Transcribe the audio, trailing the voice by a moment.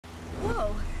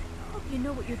you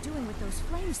know what you're doing with those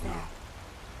flames there.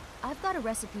 I've got a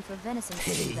recipe for venison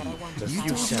stew that I want to You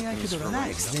told me I could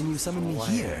relax, then you summoned me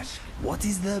here. What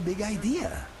is the big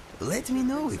idea? Let me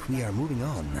know if we are moving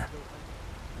on.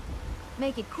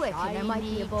 Make it quick, and there might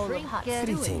be a bowl of hot stew.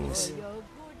 Greetings.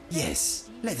 Yes,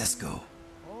 let us go.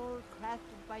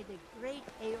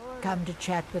 Come to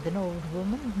chat with an old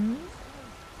woman, hmm?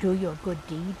 Do your good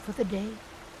deed for the day.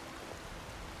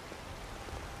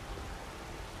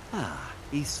 Ah,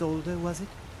 Isolde, was it?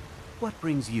 What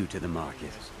brings you to the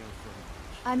market?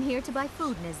 I'm here to buy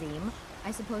food, Nazim.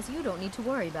 I suppose you don't need to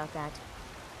worry about that.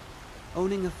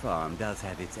 Owning a farm does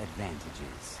have its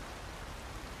advantages.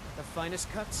 The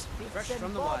finest cuts, fresh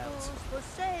from the wilds.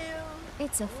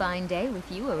 It's a fine day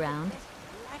with you around.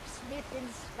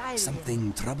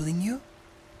 Something troubling you?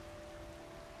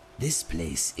 This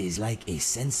place is like a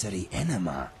sensory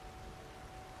enema.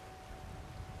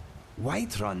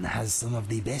 Whiterun has some of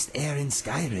the best air in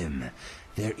Skyrim.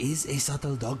 There is a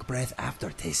subtle dog breath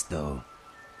aftertaste, though.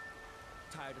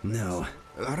 No,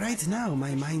 right now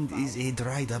my mind is a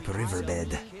dried up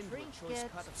riverbed.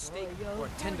 Cut of steak or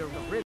tender rib.